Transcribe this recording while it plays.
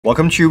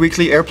Welcome to your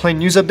weekly airplane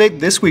news update.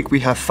 This week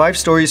we have 5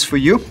 stories for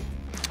you.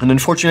 An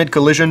unfortunate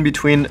collision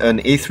between an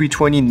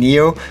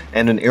A320neo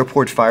and an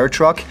airport fire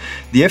truck.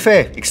 The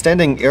FAA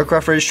extending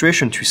aircraft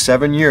registration to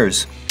 7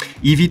 years.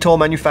 eVTOL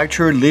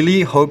manufacturer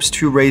Lilly hopes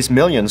to raise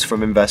millions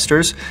from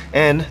investors.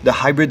 And the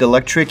Hybrid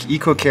Electric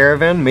Eco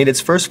Caravan made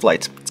its first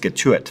flight. Let's get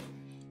to it.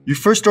 Your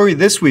first story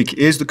this week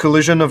is the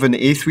collision of an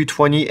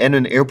A320 and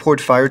an airport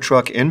fire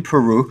truck in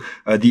Peru.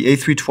 The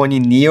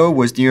A320neo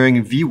was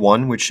nearing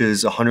V1, which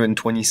is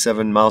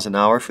 127 miles an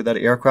hour for that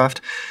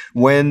aircraft,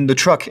 when the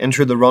truck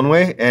entered the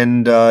runway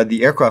and the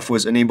aircraft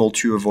was unable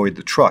to avoid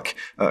the truck.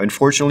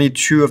 Unfortunately,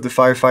 2 of the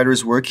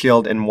firefighters were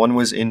killed and 1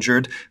 was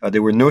injured.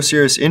 There were no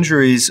serious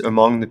injuries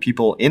among the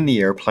people in the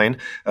airplane.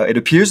 It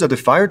appears that the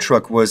fire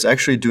truck was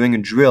actually doing a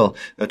drill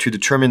to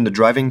determine the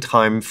driving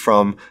time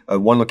from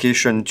one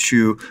location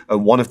to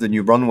one of the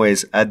new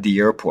runways at the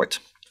airport.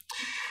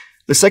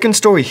 The second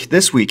story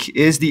this week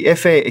is the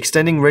FAA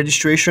extending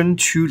registration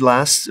to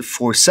last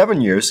for 7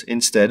 years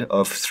instead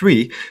of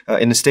 3.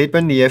 In a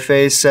statement, the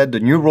FAA said the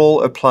new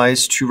rule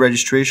applies to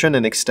registration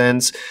and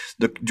extends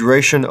the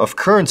duration of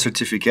current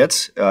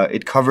certificates.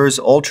 It covers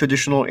all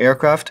traditional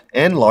aircraft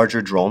and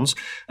larger drones.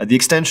 The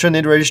extension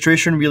in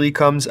registration really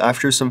comes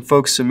after some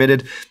folks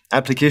submitted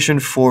application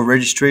for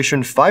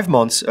registration 5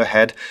 months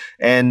ahead,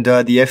 and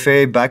the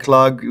FAA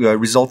backlog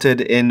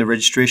resulted in the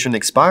registration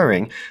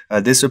expiring.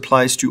 This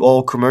applies to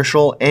all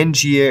commercial and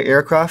GA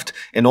aircraft,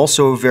 and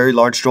also a very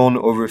large drone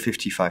over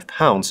 55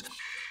 pounds.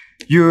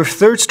 Your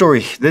third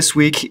story this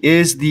week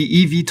is the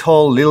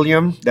eVTOL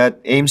Lilium that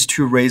aims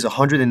to raise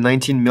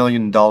 $119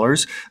 million.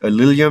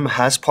 Lilium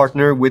has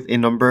partnered with a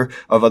number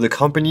of other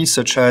companies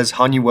such as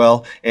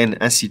Honeywell and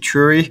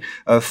Aciturri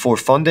for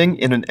funding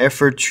in an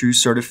effort to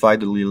certify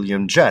the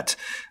Lilium jet.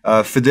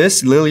 For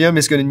this, Lilium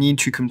is going to need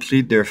to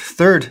complete their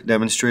 3rd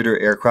demonstrator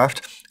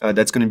aircraft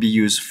that's going to be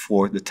used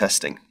for the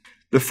testing.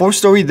 The fourth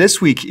story this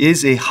week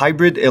is a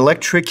Hybrid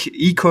Electric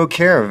Eco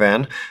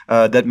Caravan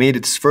that made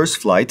its first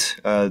flight.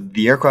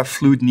 The aircraft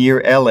flew near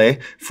LA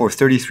for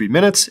 33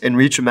 minutes and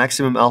reached a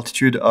maximum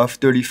altitude of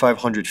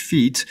 3,500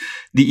 feet.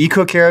 The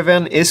Eco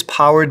Caravan is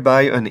powered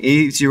by an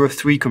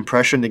A03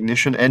 compression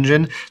ignition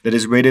engine that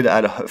is rated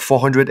at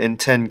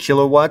 410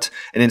 kilowatt,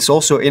 and it's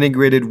also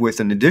integrated with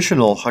an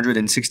additional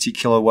 160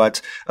 kilowatt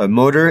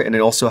motor, and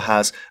it also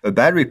has a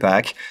battery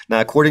pack.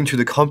 Now, according to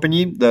the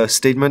company, the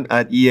statement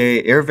at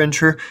EA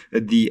AirVenture,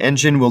 the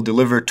engine will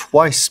deliver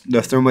twice the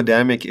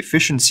thermodynamic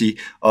efficiency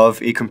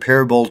of a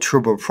comparable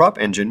turboprop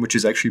engine, which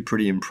is actually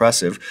pretty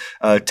impressive.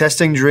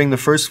 Testing during the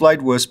first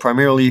flight was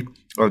primarily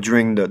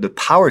during the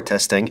power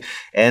testing,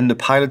 and the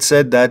pilot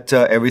said that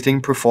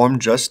everything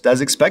performed just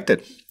as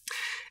expected.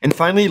 And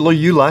finally,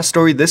 your last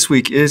story this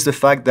week is the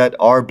fact that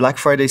our Black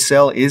Friday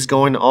sale is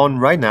going on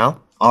right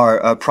now.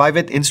 Our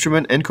private,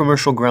 instrument, and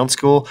commercial ground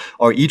school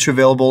are each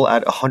available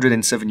at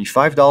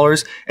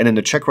 $175, and then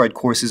the check ride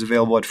course is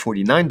available at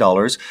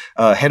 $49.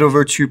 Head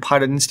over to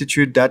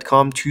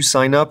pilotinstitute.com to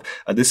sign up.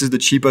 This is the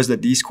cheapest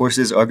that these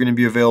courses are going to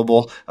be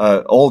available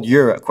all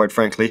year, quite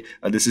frankly.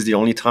 This is the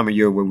only time of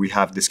year where we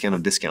have this kind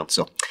of discount.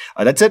 So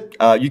that's it.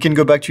 You can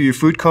go back to your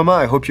food coma.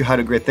 I hope you had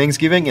a great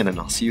Thanksgiving, and then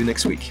I'll see you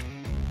next week.